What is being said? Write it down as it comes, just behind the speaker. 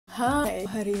Hai,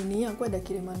 hari ini aku ada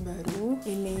kiriman baru.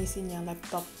 Ini isinya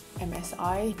laptop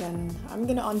MSI dan I'm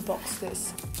gonna unbox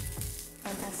this.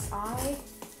 MSI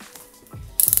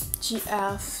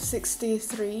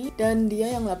GF63 dan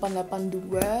dia yang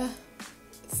 882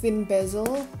 thin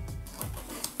bezel.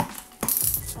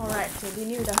 Alright, jadi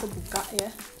ini udah aku buka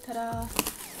ya. Tada!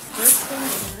 First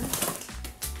thing-nya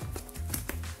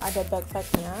ada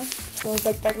backpacknya. So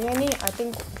backpacknya ini I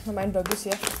think lumayan bagus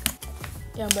ya.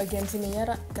 Yang bagian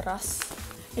sininya keras.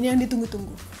 Ini yang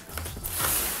ditunggu-tunggu.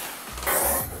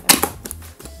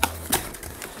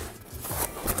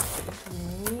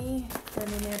 Ini dan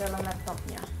ini adalah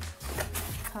laptopnya.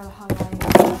 Hal-hal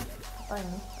lainnya apa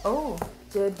ini? Oh,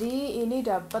 jadi ini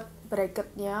dapat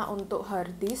bracketnya untuk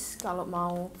hard disk kalau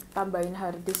mau tambahin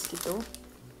hard disk gitu.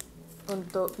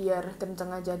 Untuk biar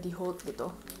kenceng aja di hold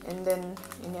gitu. And then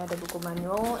ini ada buku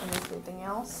manual and everything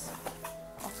else.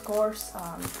 Of course,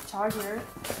 charger.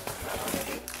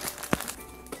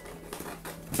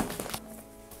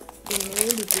 Ini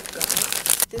dibuka.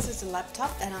 This is a laptop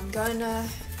and I'm gonna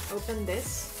open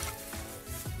this.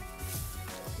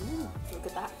 Look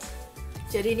at that.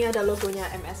 Jadi ini ada logonya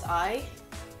MSI.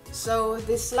 So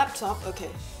this laptop, okay,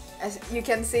 as you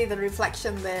can see the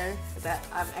reflection there that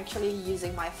I'm actually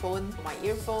using my phone, my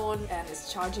earphone, and it's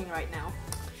charging right now.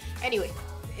 Anyway.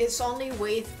 It's only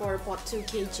weight for about 2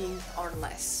 kg or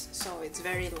less, so it's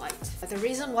very light. The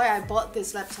reason why I bought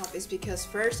this laptop is because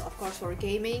first, of course, for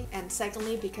gaming, and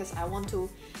secondly, because I want to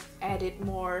edit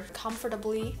more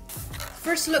comfortably.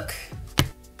 First look.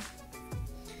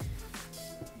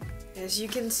 As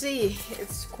you can see,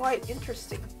 it's quite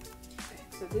interesting. Okay,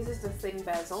 so this is the thin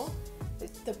bezel.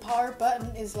 The power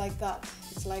button is like that.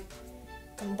 It's like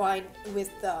combined with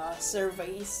the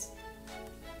surveys.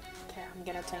 Okay, I'm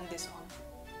gonna turn this on.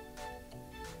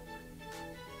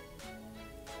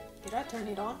 Did I turn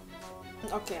it on?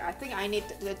 Okay, I think I need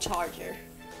the charger.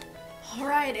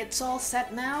 Alright, it's all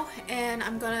set now, and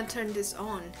I'm gonna turn this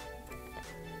on.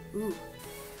 Ooh.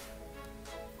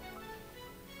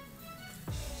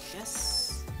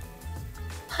 Yes.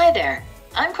 Hi there,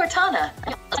 I'm Cortana.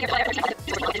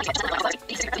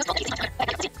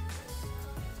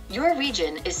 Your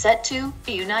region is set to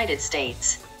the United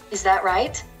States. Is that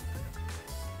right?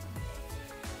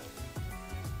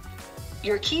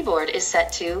 Your keyboard is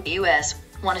set to US.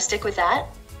 Want to stick with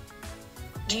that?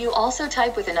 Do you also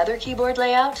type with another keyboard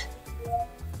layout?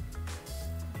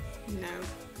 No.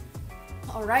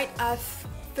 Alright, I've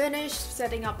finished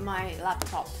setting up my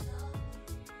laptop.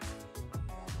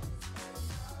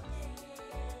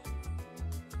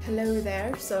 Hello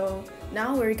there, so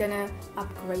now we're gonna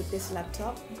upgrade this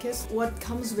laptop because what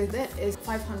comes with it is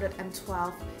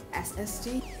 512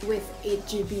 SSD with 8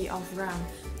 GB of RAM.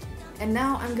 And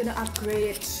now I'm gonna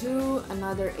upgrade it to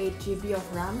another 8 GB of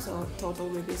RAM, so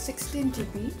total will be 16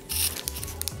 GB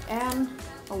and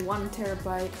a 1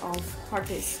 TB of hard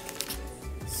disk.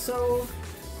 So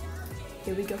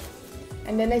here we go.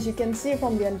 And then as you can see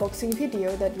from the unboxing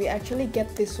video that we actually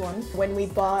get this one when we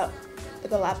bought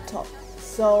the laptop.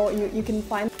 So you can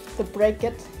find the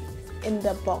bracket in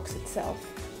the box itself.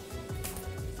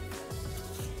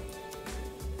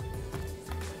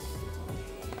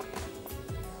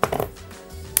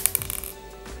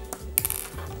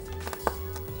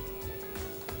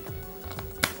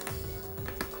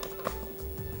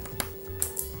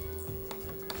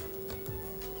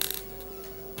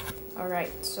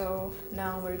 Alright, so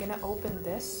now we're gonna open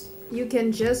this. You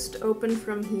can just open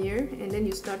from here and then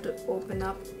you start to open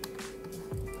up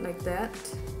like that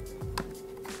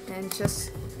and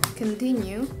just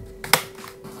continue.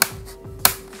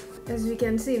 As you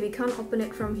can see, we can't open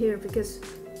it from here because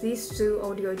these two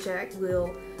audio jacks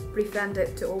will prevent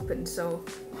it to open, so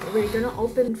we're gonna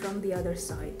open from the other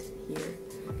side here.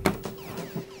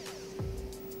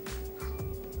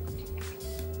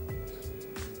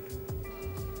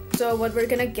 So what we're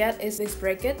gonna get is this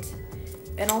bracket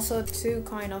and also two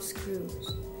kind of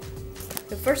screws.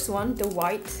 The first one, the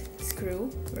white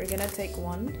screw, we're gonna take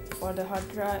one. For the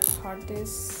hard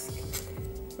disk,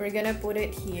 we're gonna put it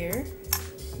here.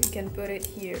 You can put it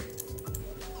here.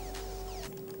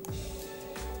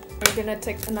 We're gonna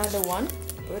take another one,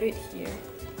 put it here.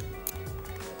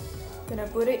 Gonna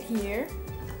put it here.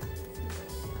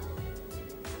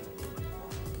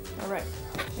 Alright,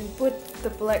 and put the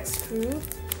black screw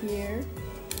here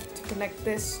to connect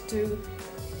this to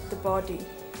the body,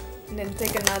 and then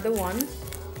take another one.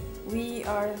 We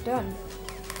are done.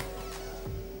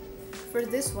 For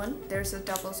this one, there's a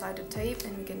double-sided tape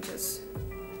and we can just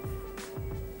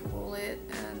pull it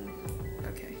and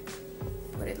okay,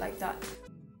 put it like that.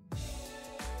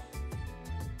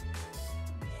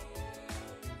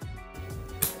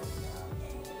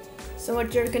 So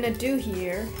what you're gonna do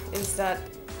here is that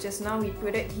just now we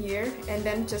put it here and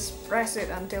then just press it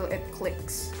until it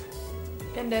clicks.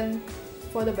 And then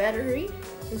for the battery,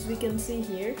 as we can see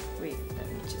here, wait, let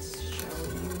me just show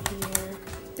you here.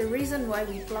 The reason why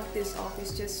we plug this off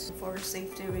is just for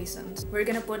safety reasons. We're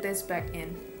gonna put this back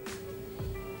in.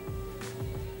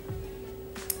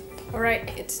 Alright,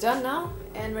 it's done now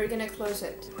and we're gonna close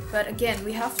it. But again,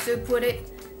 we have to put it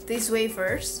this way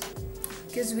first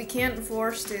because we can't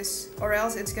force this or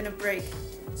else it's gonna break.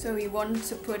 So we want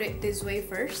to put it this way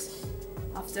first.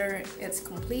 After it's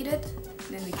completed,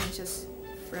 then we can just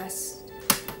press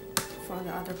for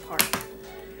the other part.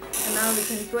 And now we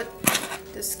can put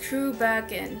the screw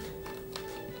back in.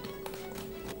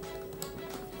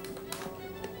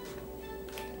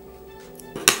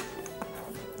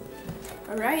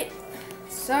 Alright,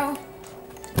 so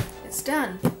it's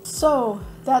done. So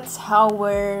that's how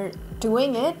we're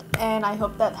doing it, and I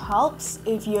hope that helps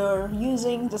if you're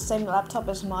using the same laptop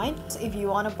as mine. If you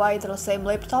want to buy the same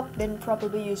laptop, then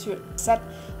probably you should set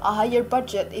a higher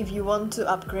budget if you want to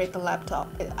upgrade the laptop.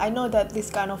 I know that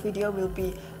this kind of video will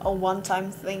be a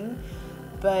one-time thing,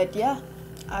 but yeah,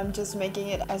 I'm just making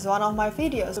it as one of my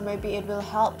videos, so maybe it will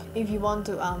help if you want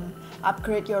to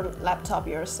upgrade your laptop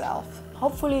yourself.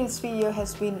 Hopefully this video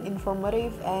has been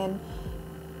informative and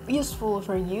useful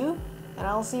for you, and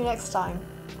I'll see you next time.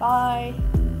 Bye!